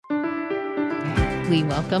We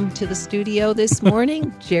welcome to the studio this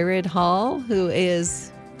morning Jared Hall, who is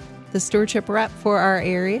the stewardship rep for our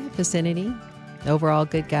area, vicinity. Overall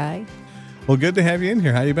good guy. Well, good to have you in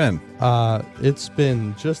here. How you been? It's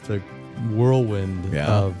been just a whirlwind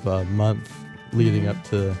of a month leading up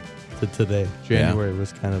to today. January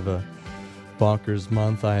was kind of a bonkers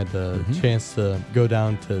month. I had the chance to go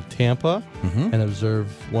down to Tampa and observe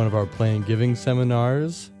one of our Playing Giving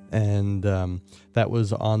seminars. And that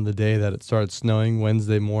was on the day that it started snowing,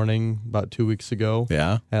 Wednesday morning, about 2 weeks ago.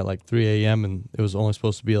 Yeah. At like 3 a.m. And it was only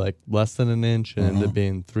supposed to be like less than an inch and ended up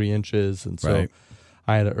being 3 inches. And so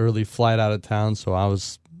I had an early flight out of town. So I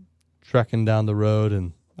was trekking down the road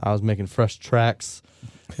and I was making fresh tracks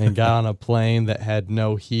and got on a plane that had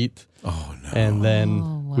no heat. Oh, no. And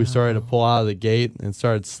then we started to pull out of the gate and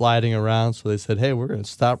started sliding around. So they said, hey, we're going to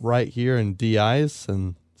stop right here and de-ice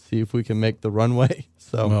and see if we can make the runway.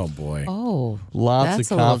 So, oh boy. Oh, lots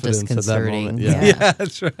that's of confidence at that moment. Yeah.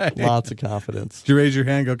 That's right. Lots of confidence. Did you raise your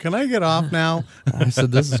hand and go, can I get off now? I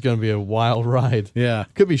said, this is going to be a wild ride. Yeah.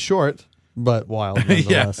 Could be short, but wild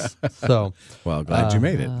nonetheless. So, well, glad you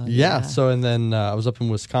made it. So, and then I was up in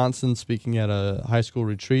Wisconsin speaking at a high school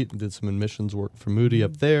retreat and did some admissions work for Moody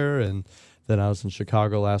up there. And then I was in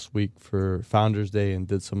Chicago last week for Founders Day and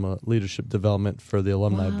did some leadership development for the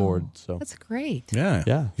alumni board. So that's great. Yeah.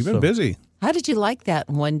 Yeah. You've been busy. How did you like that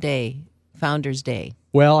one day, Founders Day?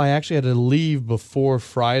 Well, I actually had to leave before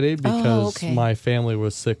Friday because my family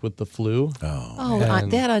was sick with the flu.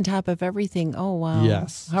 That on top of everything. Oh, wow.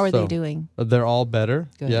 Yes. How are they doing? They're all better.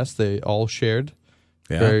 Good. Yes, they all shared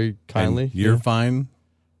very kindly. And you're fine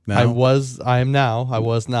now? I am now. I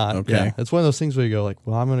was not. Okay. Yeah. It's one of those things where you go like,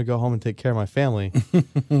 well, I'm going to go home and take care of my family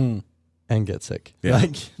and get sick. Yeah.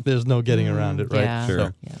 Like, there's no getting around it, right? Yeah.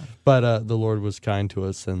 Sure. So, but the Lord was kind to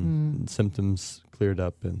us and symptoms cleared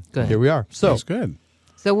up and here we are. So that's good.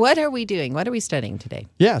 So what are we doing? What are we studying today?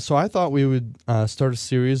 Yeah, so I thought we would start a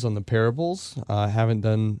series on the parables. I haven't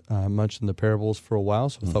done much in the parables for a while,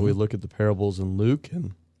 so I thought we'd look at the parables in Luke,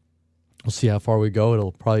 and we'll see how far we go.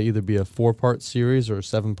 It'll probably either be a 4-part series or a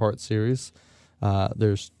 7-part series.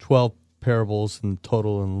 There's 12 parables in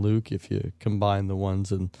total in Luke if you combine the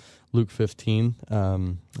ones in Luke 15,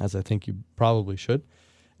 as I think you probably should.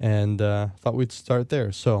 And thought we'd start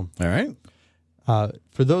there. So, all right.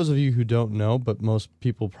 For those of you who don't know, but most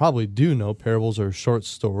people probably do know, parables are short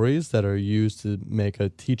stories that are used to make a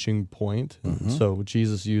teaching point. So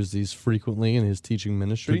Jesus used these frequently in his teaching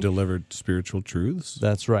ministry. To deliver spiritual truths.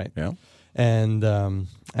 That's right. Yeah. And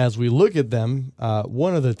as we look at them,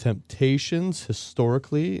 one of the temptations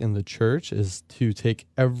historically in the church is to take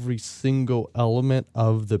every single element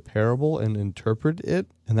of the parable and interpret it.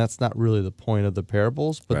 And that's not really the point of the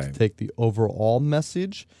parables, but to take the overall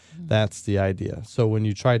message. That's the idea. So when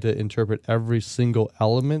you try to interpret every single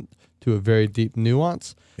element to a very deep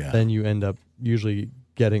nuance, then you end up usually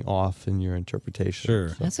getting off in your interpretation. Sure.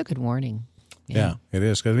 So. That's a good warning. Yeah, it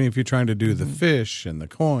is. Because I mean, if you're trying to do the fish and the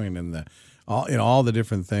coin and the all the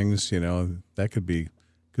different things, that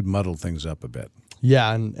could muddle things up a bit.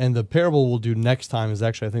 Yeah, and the parable we'll do next time is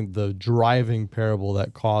actually, I think, the driving parable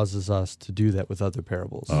that causes us to do that with other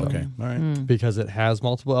parables. Okay, all right. Because it has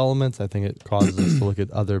multiple elements, I think it causes us to look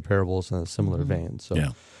at other parables in a similar vein. So,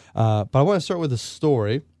 but I want to start with a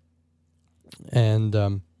story. And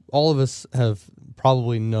all of us have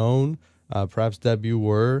probably known, perhaps Deb, you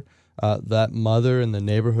were, that mother in the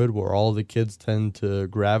neighborhood where all the kids tend to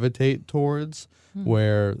gravitate towards,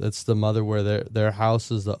 where it's the mother where their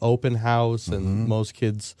house is the open house and most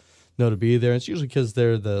kids know to be there. It's usually because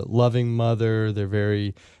they're the loving mother. They're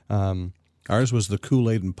very... Ours was the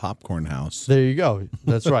Kool-Aid and popcorn house. There you go.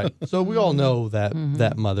 That's right. So we all know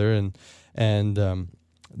that mother, and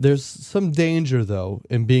there's some danger though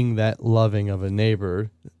in being that loving of a neighbor,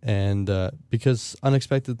 and because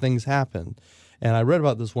unexpected things happen. And I read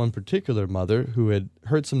about this one particular mother who had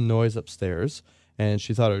heard some noise upstairs, and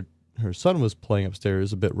she thought her son was playing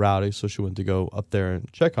upstairs a bit rowdy, so she went to go up there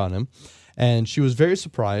and check on him. And she was very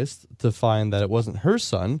surprised to find that it wasn't her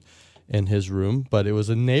son in his room, but it was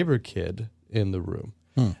a neighbor kid in the room.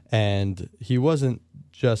 And he wasn't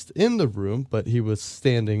just in the room, but he was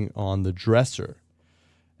standing on the dresser.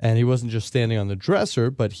 And he wasn't just standing on the dresser,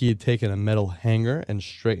 but he had taken a metal hanger and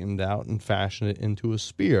straightened out and fashioned it into a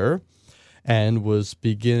spear, and was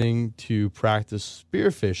beginning to practice spear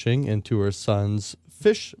fishing into her son's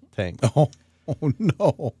fish tank. Oh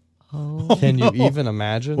no. Can you even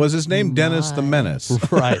imagine? Was his name Dennis the Menace?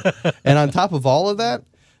 Right. And on top of all of that,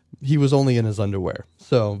 he was only in his underwear.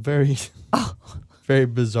 So very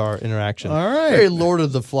bizarre interaction. All right. Very Lord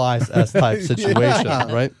of the Flies-esque type situation,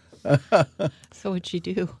 right? So what'd she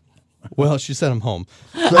do? Well, she sent him home.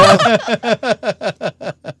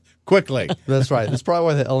 Quickly. That's right. That's probably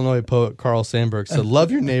why the Illinois poet Carl Sandburg said,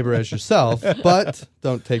 "Love your neighbor as yourself, but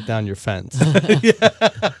don't take down your fence."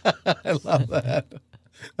 I love that.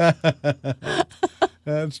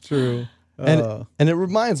 That's true. And it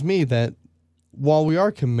reminds me that while we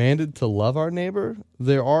are commanded to love our neighbor,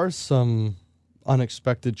 there are some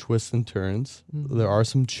unexpected twists and turns. There are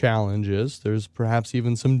some challenges. There's perhaps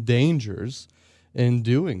even some dangers in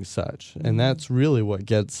doing such. And that's really what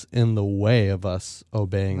gets in the way of us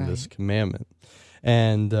obeying this commandment.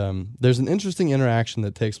 And there's an interesting interaction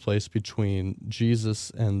that takes place between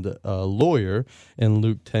Jesus and a lawyer in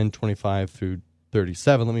Luke 10:25 through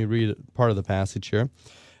 37. Let me read part of the passage here.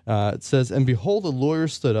 It says, "And behold, a lawyer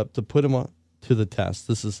stood up to put him to the test."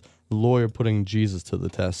 This is the lawyer putting Jesus to the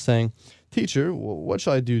test, saying, "Teacher, what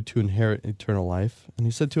shall I do to inherit eternal life?" And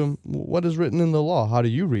he said to him, "What is written in the law? How do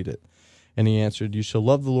you read it?" And he answered, "You shall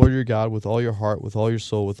love the Lord your God with all your heart, with all your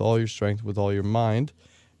soul, with all your strength, with all your mind,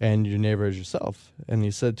 and your neighbor as yourself." And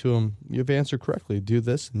he said to him, "You have answered correctly. Do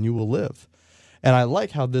this, and you will live." And I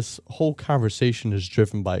like how this whole conversation is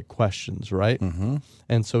driven by questions, right? Mm-hmm.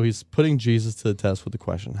 And so he's putting Jesus to the test with the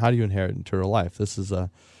question, how do you inherit eternal life? This is an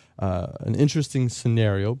interesting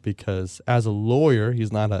scenario because as a lawyer,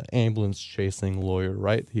 he's not an ambulance-chasing lawyer,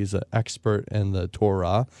 right? He's an expert in the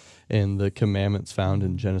Torah and the commandments found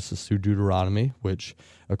in Genesis through Deuteronomy, which,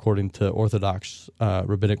 according to Orthodox,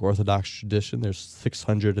 rabbinic Orthodox tradition, there's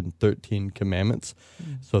 613 commandments.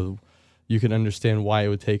 So you can understand why it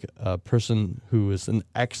would take a person who is an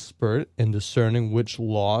expert in discerning which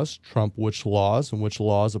laws trump which laws and which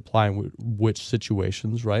laws apply in which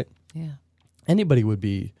situations, right? Yeah. Anybody would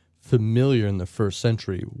be familiar in the first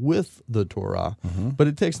century with the Torah, but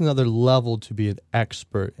it takes another level to be an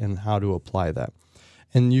expert in how to apply that.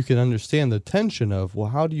 And you can understand the tension of,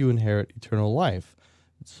 well, how do you inherit eternal life?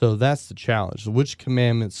 So that's the challenge. Which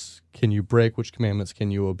commandments can you break? Which commandments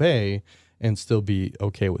can you obey and still be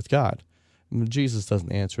okay with God? Jesus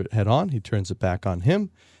doesn't answer it head on. He turns it back on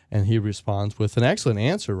him, and he responds with an excellent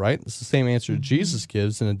answer, right? It's the same answer Jesus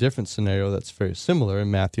gives in a different scenario that's very similar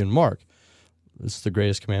in Matthew and Mark. This is the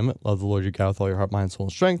greatest commandment. Love the Lord your God with all your heart, mind, soul,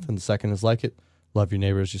 and strength. And the second is like it. Love your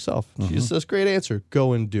neighbor as yourself. Jesus says, great answer.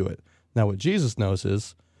 Go and do it. Now, what Jesus knows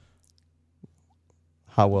is,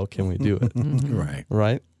 how well can we do it? Right.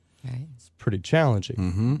 Right? Right. It's pretty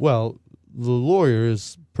challenging. Well, the lawyer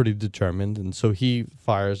is pretty determined, and so he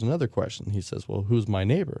fires another question. He says, well, who's my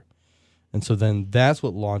neighbor? And so then that's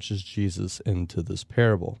what launches Jesus into this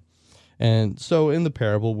parable. And so in the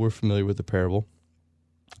parable, we're familiar with the parable.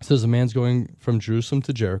 It says a man's going from Jerusalem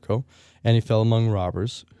to Jericho, and he fell among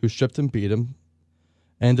robbers, who stripped and beat him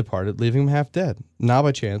and departed, leaving him half dead. Now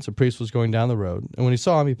by chance, a priest was going down the road, and when he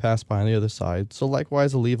saw him, he passed by on the other side. So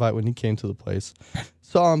likewise a Levite, when he came to the place,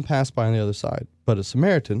 saw him pass by on the other side. But a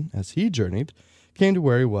Samaritan, as he journeyed, came to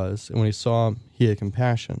where he was, and when he saw him, he had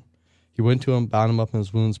compassion. He went to him, bound him up in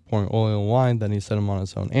his wounds, pouring oil and wine. Then he set him on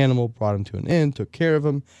his own animal, brought him to an inn, took care of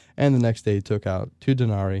him, and the next day he took out 2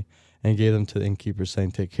 denarii and gave them to the innkeeper,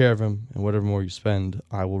 saying, take care of him, and whatever more you spend,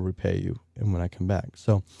 I will repay you, and when I come back.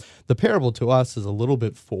 So the parable to us is a little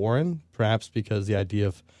bit foreign, perhaps because the idea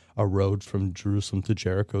of a road from Jerusalem to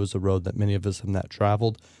Jericho is a road that many of us have not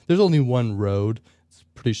traveled. There's only one road. It's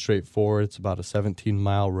pretty straightforward. It's about a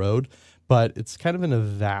 17-mile road, but it's kind of in a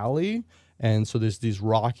valley, and so there's these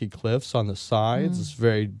rocky cliffs on the sides. It's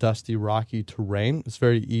very dusty, rocky terrain. It's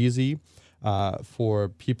very easy for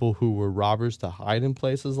people who were robbers to hide in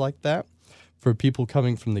places like that. For people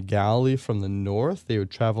coming from the Galilee from the north, they would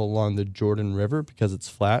travel along the Jordan River because it's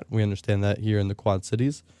flat. We understand that here in the Quad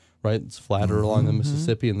Cities, right? It's flatter along the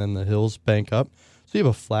Mississippi, and then the hills bank up. So you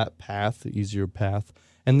have a flat path, the easier path.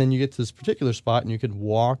 And then you get to this particular spot, and you can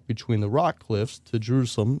walk between the rock cliffs to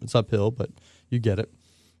Jerusalem. It's uphill, but you get it.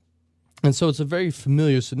 And so it's a very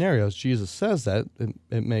familiar scenario. As Jesus says that,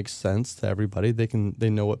 it makes sense to everybody. They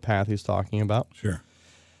know what path he's talking about. Sure.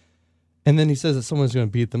 And then he says that someone's going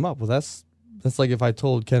to beat them up. Well, that's like if I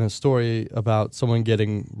told Ken a story about someone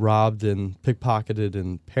getting robbed and pickpocketed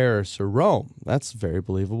in Paris or Rome. That's very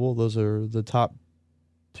believable. Those are the top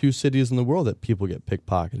 2 cities in the world that people get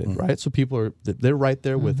pickpocketed, right? So they're right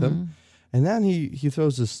there with him. And then he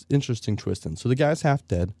throws this interesting twist in. So the guy's half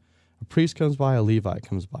dead. A priest comes by, a Levite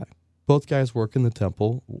comes by. Both guys work in the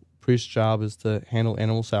temple. Priest's job is to handle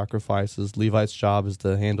animal sacrifices. Levite's job is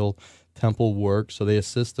to handle temple work. So they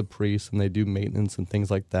assist the priest and they do maintenance and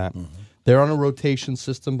things like that. They're on a rotation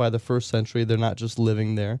system by the first century. They're not just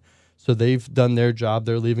living there. So they've done their job.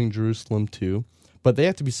 They're leaving Jerusalem too. But they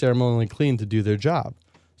have to be ceremonially clean to do their job.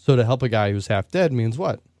 So to help a guy w's half dead means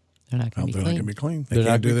what? They're not going to be They're not clean. going to be clean. They They're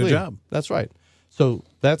can't not do gonna their be clean. job. That's right. So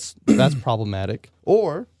that's problematic.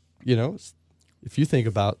 Or, if you think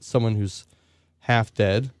about someone who's half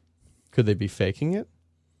dead, could they be faking it?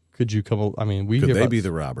 Could you come? I mean, Could they be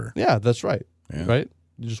the robber? Yeah, that's right. Yeah. Right?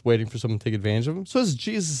 You're just waiting for someone to take advantage of them. So as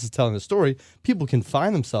Jesus is telling the story, people can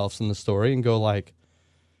find themselves in the story and go like,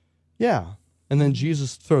 yeah. And then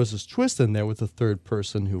Jesus throws this twist in there with the third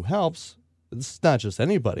person who helps. It's not just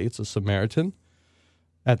anybody. It's a Samaritan.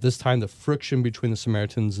 At this time, the friction between the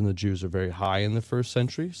Samaritans and the Jews are very high in the first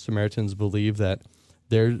century. Samaritans believe that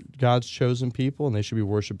they're God's chosen people and they should be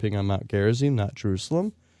worshiping on Mount Gerizim, not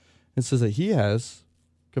Jerusalem. It says that he has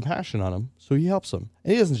compassion on him, so he helps him.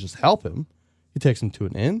 And he doesn't just help him. He takes him to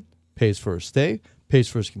an inn, pays for his stay, pays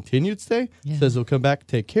for his continued stay, says he'll come back and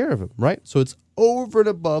take care of him, right? So it's over and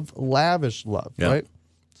above lavish love, right?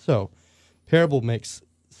 So parable makes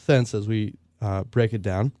sense as we break it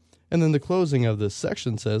down. And then the closing of this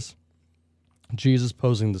section says, Jesus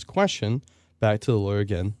posing this question back to the lawyer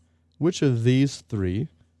again, which of these three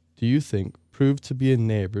do you think proved to be a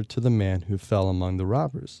neighbor to the man who fell among the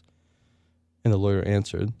robbers? And the lawyer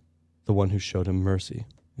answered, the one who showed him mercy.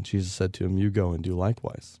 And Jesus said to him, you go and do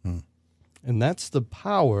likewise. And that's the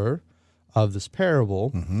power of this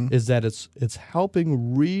parable, is that it's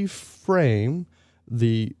helping reframe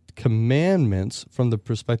the commandments from the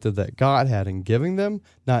perspective that God had in giving them,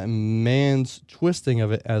 not man's twisting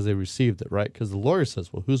of it as they received it, right? Because the lawyer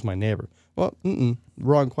says, well, who's my neighbor? Well,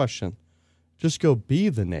 wrong question. Just go be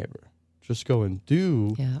the neighbor. Just go and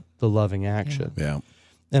do the loving action. Yeah.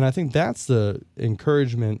 And I think that's the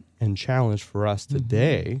encouragement and challenge for us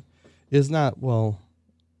today is not, well,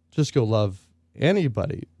 just go love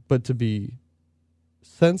anybody, but to be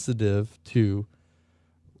sensitive to,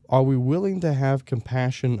 are we willing to have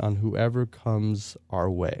compassion on whoever comes our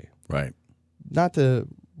way? Right. Not to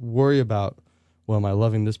worry about, well, am I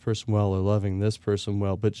loving this person well or loving this person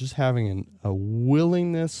well, but just having a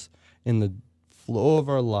willingness in the flow of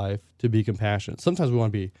our life to be compassionate. Sometimes we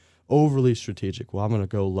want to be overly strategic. Well, I'm going to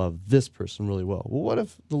go love this person really well. Well, what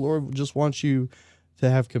if the Lord just wants you to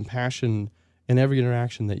have compassion in every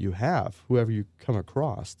interaction that you have, whoever you come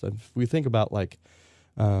across? If we think about like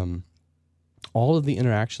all of the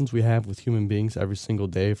interactions we have with human beings every single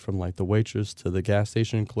day, from like the waitress to the gas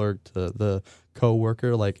station clerk to the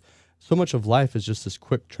coworker, like so much of life is just this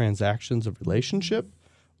quick transactions of relationship.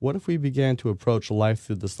 What if we began to approach life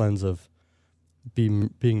through this lens of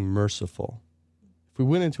being merciful? If we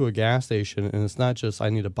went into a gas station and it's not just I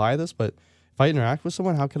need to buy this, but if I interact with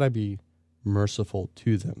someone, how can I be merciful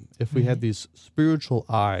to them? If we had these spiritual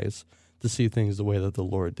eyes to see things the way that the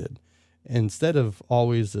Lord did, instead of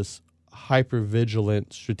always this hyper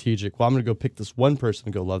vigilant, strategic, well, I'm going to go pick this one person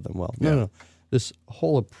and go love them well. No. This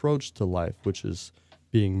whole approach to life, which is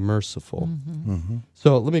being merciful.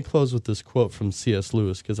 So let me close with this quote from C.S.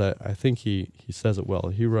 Lewis, because I think he says it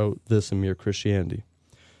well. He wrote this in Mere Christianity.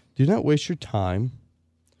 Do not waste your time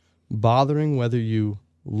bothering whether you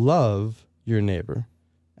love your neighbor.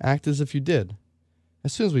 Act as if you did.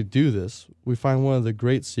 As soon as we do this, we find one of the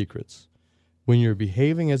great secrets. When you're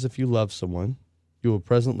behaving as if you love someone, you will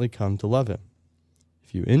presently come to love him.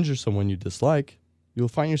 If you injure someone you dislike, you will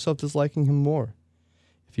find yourself disliking him more.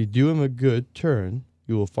 If you do him a good turn,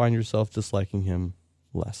 you will find yourself disliking him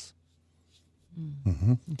less.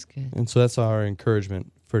 That's good. And so that's our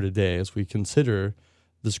encouragement for today as we consider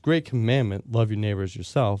this great commandment, love your neighbor as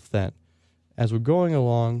yourself, that as we're going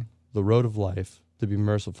along the road of life, to be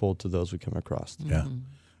merciful to those we come across. Yeah.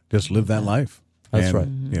 Just live that life. That's right.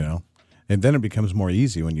 You know, and then it becomes more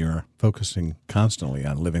easy when you're focusing constantly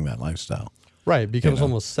on living that lifestyle. Right. It becomes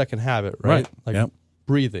almost second habit, right? Like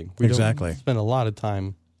breathing. We don't spend a lot of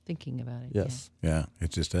time thinking about it. Yes. Yeah.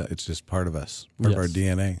 It's just part of us, part of our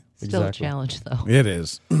DNA. Still a challenge, though. It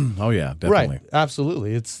is. Oh, yeah, definitely. Right.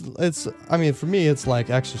 Absolutely. It's. I mean, for me, it's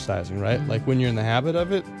like exercising, right? Like when you're in the habit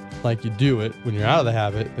of it, like you do it. When you're out of the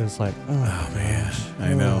habit, it's like, oh man,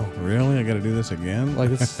 I know. Really? I got to do this again?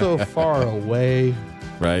 Like it's so far away.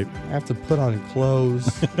 Right. I have to put on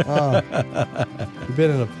clothes. We've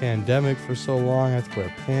been in a pandemic for so long. I have to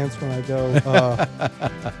wear pants when I go.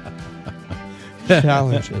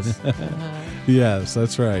 Challenges. Yes,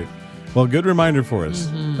 that's right. Well, good reminder for us.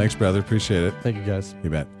 Thanks, brother. Appreciate it. Thank you, guys. You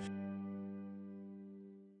bet.